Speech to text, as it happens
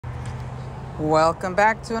Welcome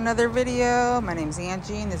back to another video. My name is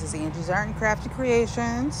Angie and this is Angie's Art and Crafty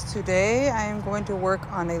Creations. Today I am going to work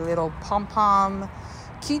on a little Pom Pom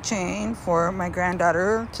Keychain for my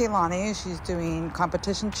granddaughter Kaylani. She's doing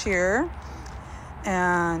competition cheer.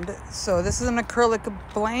 And so this is an acrylic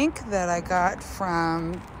blank that I got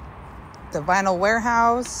from the vinyl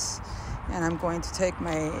warehouse. And I'm going to take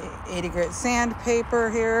my 80 grit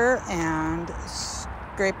sandpaper here and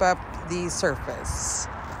scrape up the surface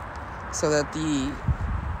so that the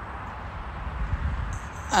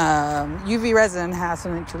UV resin has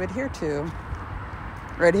something to adhere to.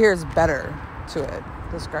 Right here is better to it,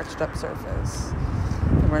 the scratched up surface.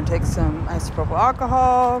 We're going to take some isopropyl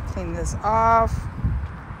alcohol, clean this off.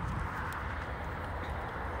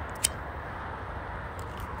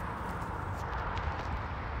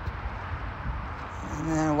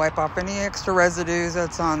 And then wipe off any extra residues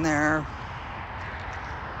that's on there.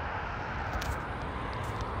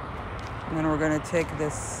 And then we're going to take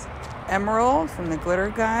this emerald from the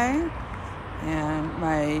glitter guy and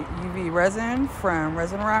my UV resin from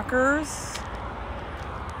Resin Rockers.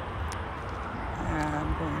 And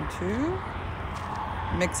I'm going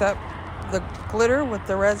to mix up the glitter with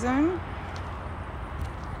the resin.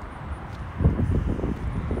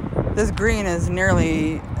 This green is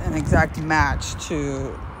nearly an exact match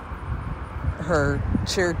to her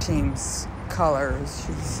cheer team's colors.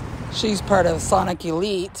 She's part of Sonic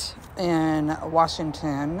Elite in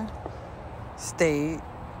Washington State.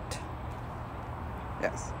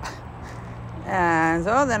 Yes. And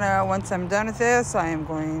so then once I'm done with this, I am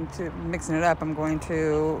going to, mixing it up, I'm going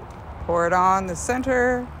to pour it on the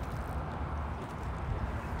center.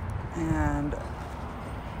 And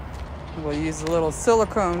we'll use a little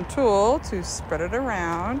silicone tool to spread it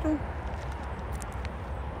around.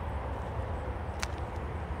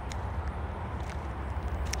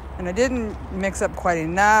 And I didn't mix up quite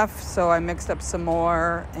enough, so I mixed up some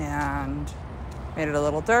more and made it a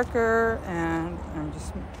little darker. And I'm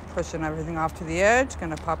just pushing everything off to the edge,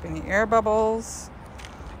 gonna pop any air bubbles.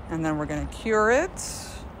 And then we're gonna cure it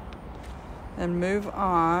and move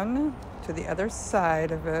on to the other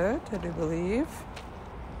side of it, I do believe.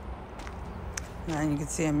 And you can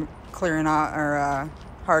see I'm clearing out or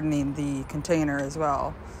hardening the container as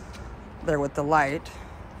well there with the light,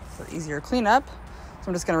 so easier cleanup. So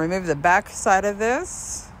I'm just going to remove the back side of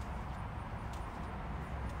this.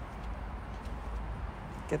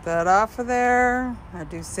 Get that off of there. I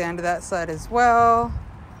do sand that side as well.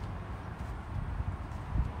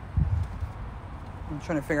 I'm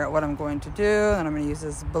trying to figure out what I'm going to do. And I'm going to use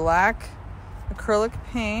this black acrylic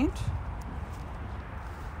paint.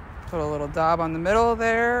 Put a little dab on the middle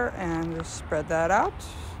there and just spread that out.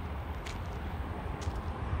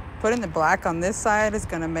 Putting the black on this side is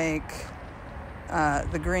going to make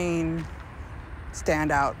the green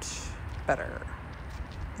stand out better,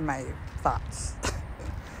 in my thoughts.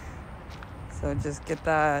 So just get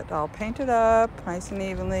that all painted up nice and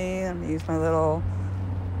evenly. I'm gonna use my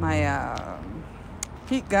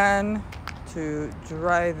heat gun to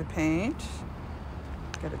dry the paint.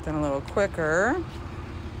 Get it done a little quicker.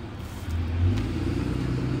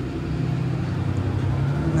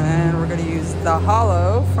 And then we're gonna use the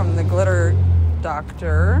hollow from the Glitter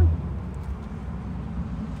Doctor.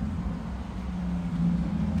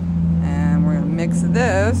 Mix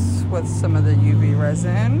this with some of the UV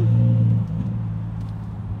resin,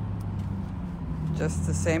 just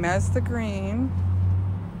the same as the green.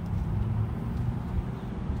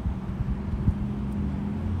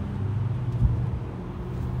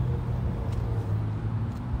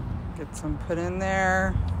 Get some put in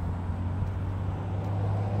there.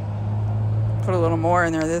 Put a little more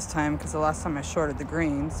in there this time because the last time I shorted the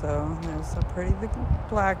green, so there's how pretty the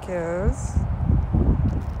black is.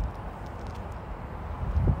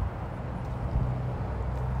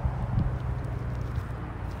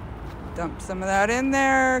 Dump some of that in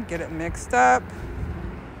there, get it mixed up.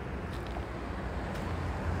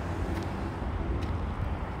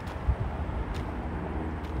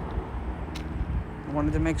 I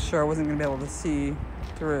wanted to make sure I wasn't going to be able to see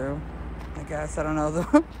through, I guess. I don't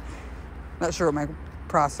know. Not sure what my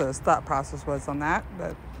thought process was on that,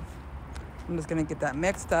 but I'm just going to get that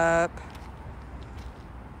mixed up.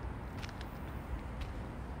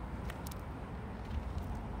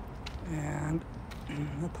 And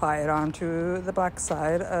apply it onto the black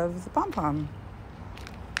side of the pom-pom.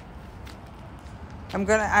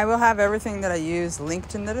 I will have everything that I use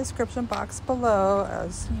linked in the description box below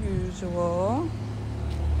as usual.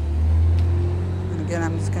 And again,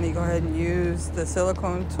 I'm just going to go ahead and use the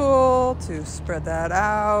silicone tool to spread that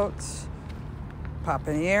out, pop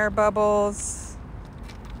any air bubbles,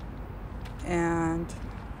 and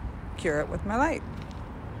cure it with my light.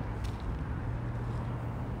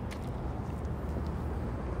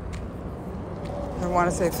 I want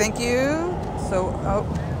to say thank you.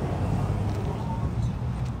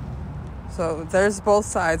 So there's both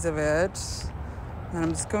sides of it. And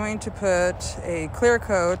I'm just going to put a clear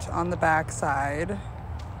coat on the back side.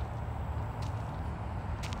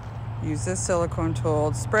 Use this silicone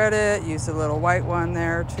tool to spread it. Use the little white one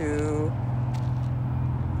there to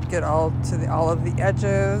get all of the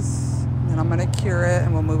edges. Then I'm going to cure it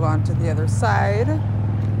and we'll move on to the other side.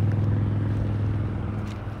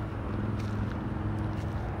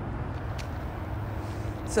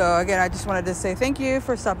 So again, I just wanted to say thank you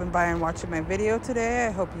for stopping by and watching my video today.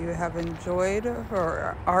 I hope you have enjoyed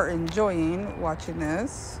or are enjoying watching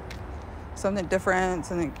this. Something different,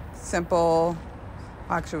 something simple.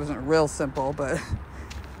 Actually, it wasn't real simple, but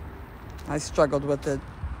I struggled with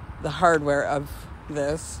the hardware of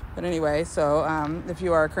this. But anyway, so if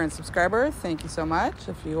you are a current subscriber, thank you so much.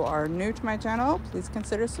 If you are new to my channel, please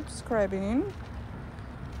consider subscribing.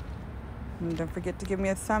 And don't forget to give me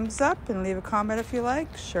a thumbs up and leave a comment if you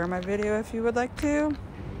like. Share my video if you would like to.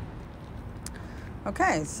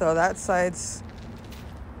 Okay, so that side's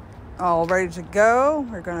all ready to go.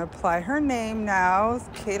 We're going to apply her name now,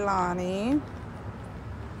 Kaylani.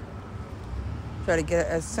 Try to get it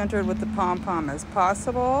as centered with the pom-pom as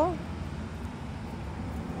possible.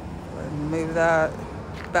 Move that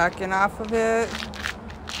backing off of it.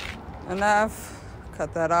 Enough.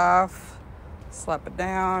 Cut that off. Slap it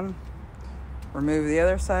down. Remove the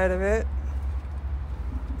other side of it.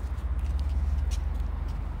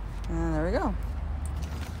 And there we go.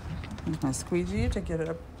 Use my squeegee to get it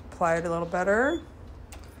applied a little better.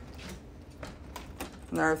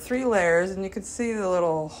 And there are 3 layers, and you can see the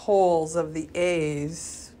little holes of the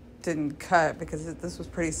A's didn't cut because this was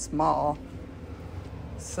pretty small.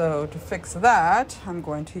 So to fix that, I'm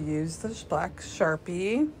going to use this black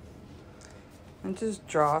Sharpie and just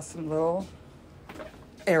draw some little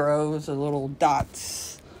arrows or little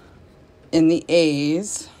dots in the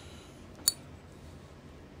A's.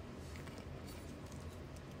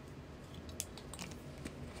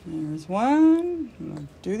 There's one. I'm going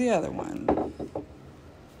to do the other one.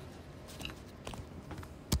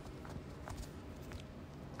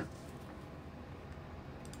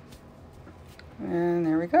 And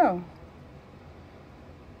there we go.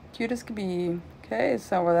 Cute as could be. Okay,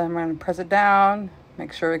 so then I'm going to press it down.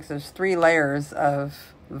 Make sure, because there's 3 layers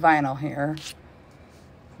of vinyl here.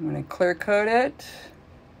 I'm going to clear coat it.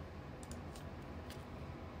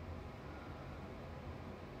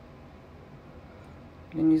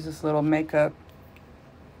 You can use this little makeup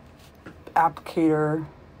applicator.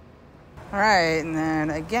 All right, and then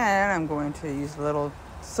again, I'm going to use a little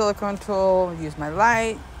silicone tool, use my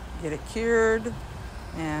light, get it cured,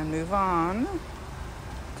 and move on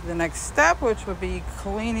to the next step, which would be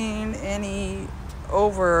cleaning any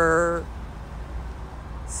over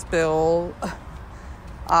spill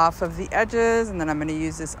off of the edges. And then I'm going to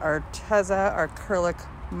use this Arteza acrylic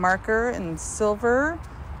marker in silver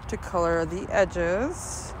to color the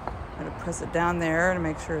edges. I'm going to press it down there to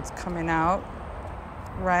make sure it's coming out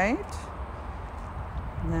right.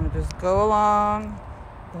 And then just go along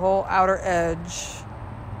the whole outer edge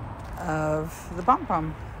of the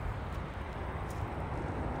pom-pom.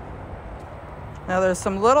 Now there's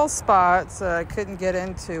some little spots that I couldn't get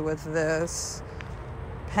into with this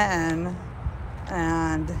pen,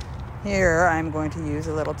 and here I'm going to use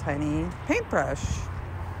a little tiny paintbrush.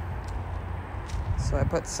 So I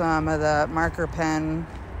put some of the the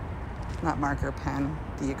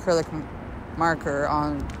acrylic marker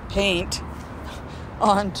on paint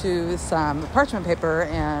onto some parchment paper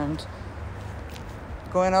and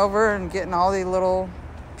going over and getting all the little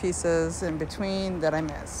pieces in between that I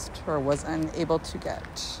missed or was unable to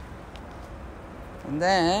get. And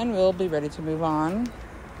then we'll be ready to move on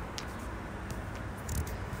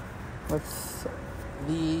with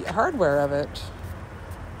the hardware of it.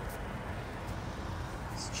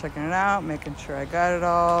 Just checking it out, making sure I got it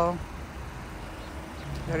all.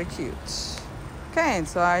 Very cute. Okay, and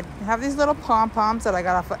so I have these little pom-poms that I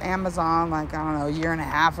got off of Amazon like, I don't know, a year and a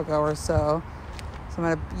half ago or so. So I'm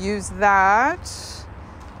going to use that.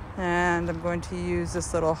 And I'm going to use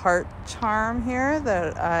this little heart charm here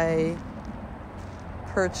that I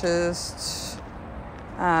purchased,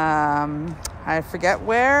 I forget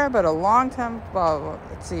where, but a long time, well,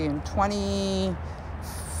 let's see, in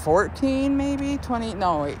 2014 maybe?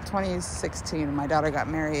 2016, when my daughter got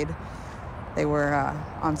married. They were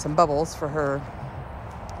on some bubbles for her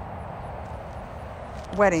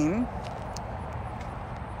wedding.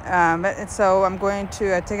 And so I'm going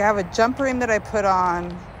to I have a jump ring that I put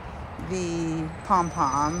on the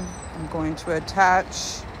pom-pom, I'm going to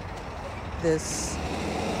attach this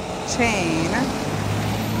chain.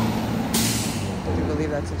 I do believe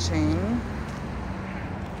that's a chain.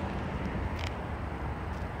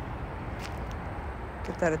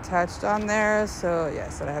 Get that attached on there. So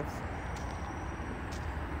yes, I have,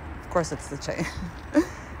 of course it's the chain.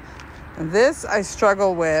 This I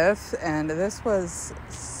struggle with, and this was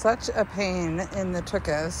such a pain in the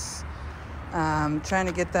tuchus. Trying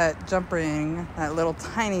to get that jump ring, that little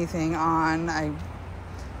tiny thing on. I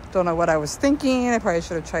don't know what I was thinking. I probably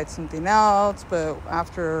should have tried something else, but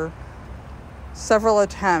after several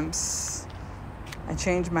attempts, I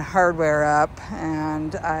changed my hardware up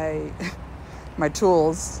and my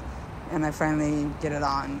tools, and I finally get it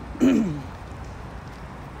on.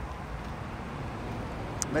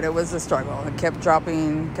 But it was a struggle. It kept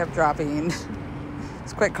dropping.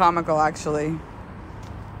 It's quite comical, actually.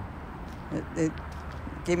 It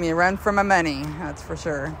gave me a run for my money, that's for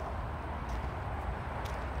sure.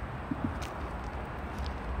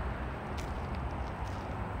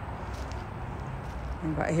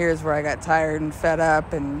 But here's where I got tired and fed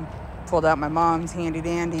up and pulled out my mom's handy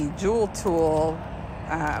dandy jewel tool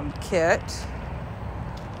kit.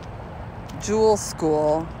 Jewel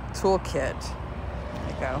School toolkit. There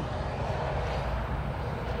you go.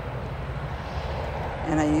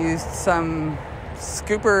 And I used some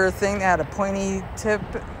scooper thing that had a pointy tip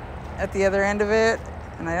at the other end of it.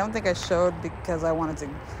 And I don't think I showed because I wanted to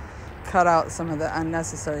cut out some of the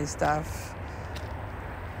unnecessary stuff.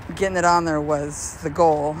 Getting it on there was the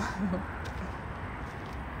goal.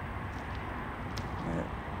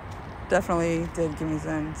 Definitely did give me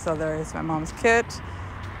some. So there is my mom's kit,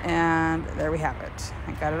 and there we have it.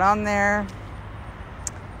 I got it on there.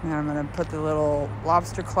 And I'm going to put the little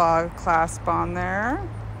lobster claw clasp on there.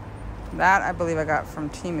 That I believe I got from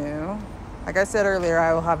Temu. Like I said earlier,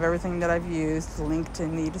 I will have everything that I've used linked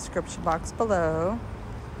in the description box below.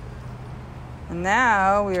 And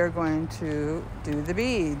now we are going to do the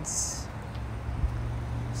beads.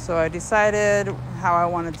 So I decided how I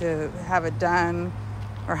wanted to have it done,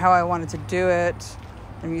 or how I wanted to do it.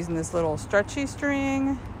 I'm using this little stretchy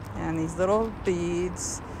string and these little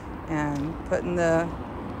beads and putting the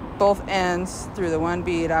both ends through the one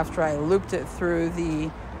bead after I looped it through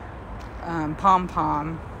the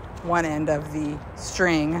pom-pom, one end of the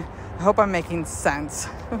string. I hope I'm making sense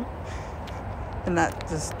and not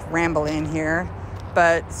just rambling here.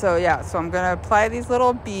 But so yeah, so I'm going to apply these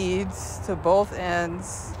little beads to both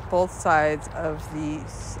ends, both sides of the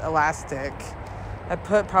elastic. I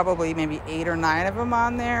put probably maybe 8 or 9 of them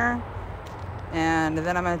on there. And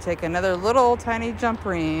then I'm going to take another little tiny jump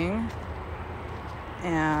ring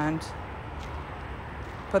and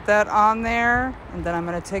put that on there. And then I'm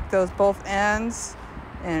going to take those both ends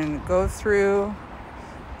and go through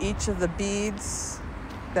each of the beads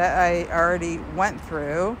that I already went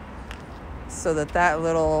through, so that that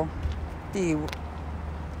little bead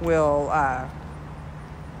will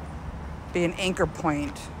be an anchor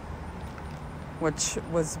point, which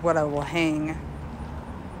was what I will hang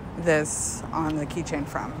this on the keychain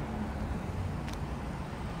from.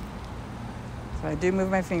 So I do move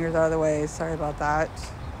my fingers out of the way. Sorry about that.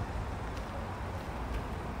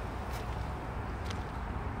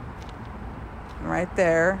 And right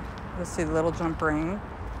there, you'll see the little jump ring.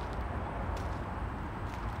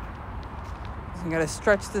 So you gotta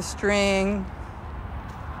stretch the string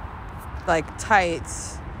like tight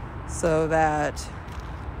so that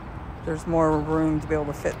there's more room to be able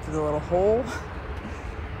to fit through the little hole.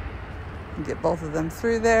 And get both of them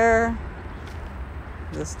through there.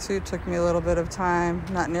 This too took me a little bit of time.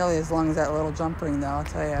 Not nearly as long as that little jump ring though, I'll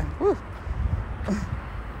tell you. Woo.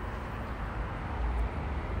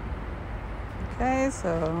 Okay,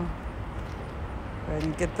 so go ahead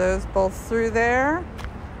and get those both through there.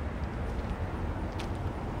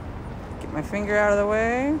 Get my finger out of the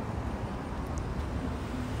way.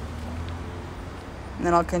 And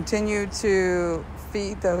then I'll continue to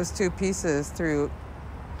feed those two pieces through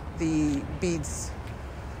the beads.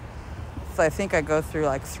 So I think I go through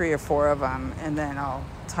like 3 or 4 of them, and then I'll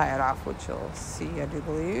tie it off, which you'll see, I do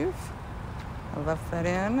believe. I left that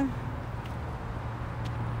in.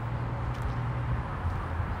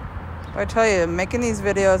 I tell you, making these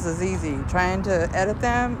videos is easy. Trying to edit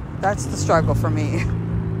them, that's the struggle for me.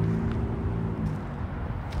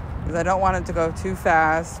 Because I don't want it to go too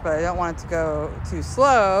fast, but I don't want it to go too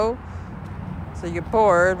slow. So you get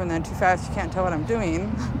bored, and then too fast you can't tell what I'm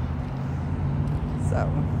doing. So,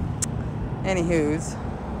 anywho's,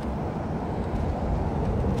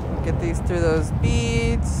 get these through those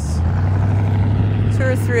beads. 2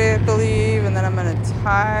 or 3, I believe, and then I'm going to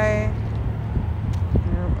tie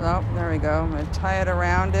Oh, there we go. I'm going to tie it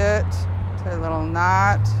around it. Tie a little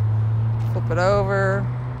knot. Flip it over.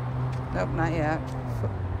 Nope, not yet.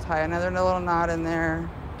 Tie another little knot in there.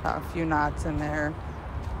 Tie a few knots in there.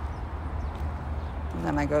 And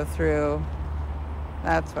then I go through.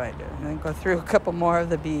 That's what I do. And then go through a couple more of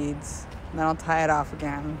the beads. And then I'll tie it off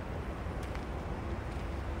again.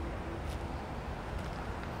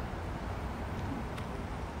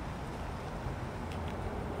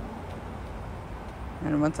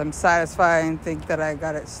 And once I'm satisfied and think that I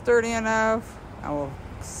got it sturdy enough, I will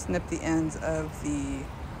snip the ends of the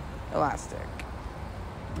elastic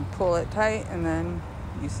and pull it tight, and then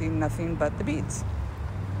you see nothing but the beads.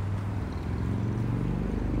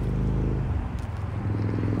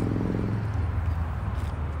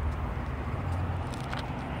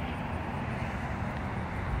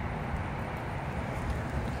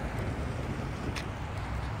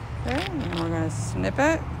 Okay, and we're going to snip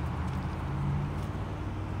it.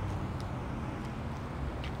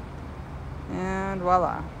 And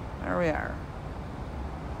voila, there we are.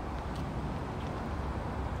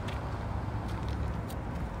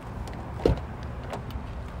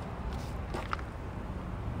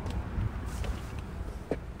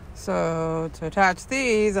 So to attach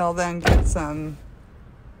these, I'll then get some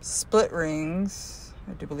split rings,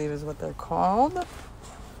 I do believe is what they're called.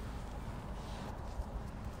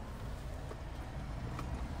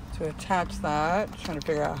 To attach that, trying to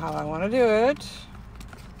figure out how I want to do it.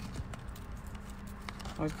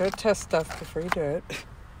 Always gotta test stuff before you do it.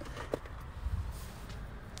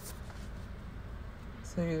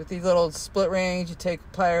 So with these little split rings, you take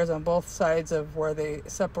pliers on both sides of where they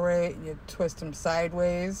separate, you twist them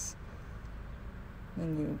sideways,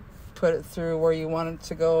 and you put it through where you want it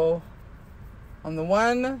to go on the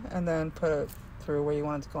one, and then put it through where you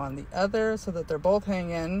want it to go on the other, so that they're both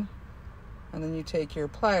hanging. And then you take your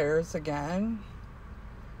pliers again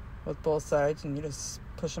with both sides, and you just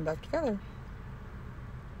push them back together.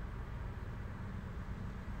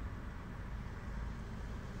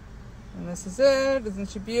 And this is it. Isn't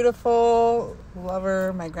she beautiful? Love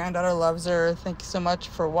her. My granddaughter loves her. Thank you so much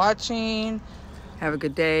for watching. Have a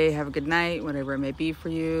good day. Have a good night, whatever it may be for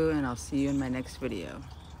you. And I'll see you in my next video.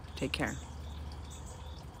 Take care.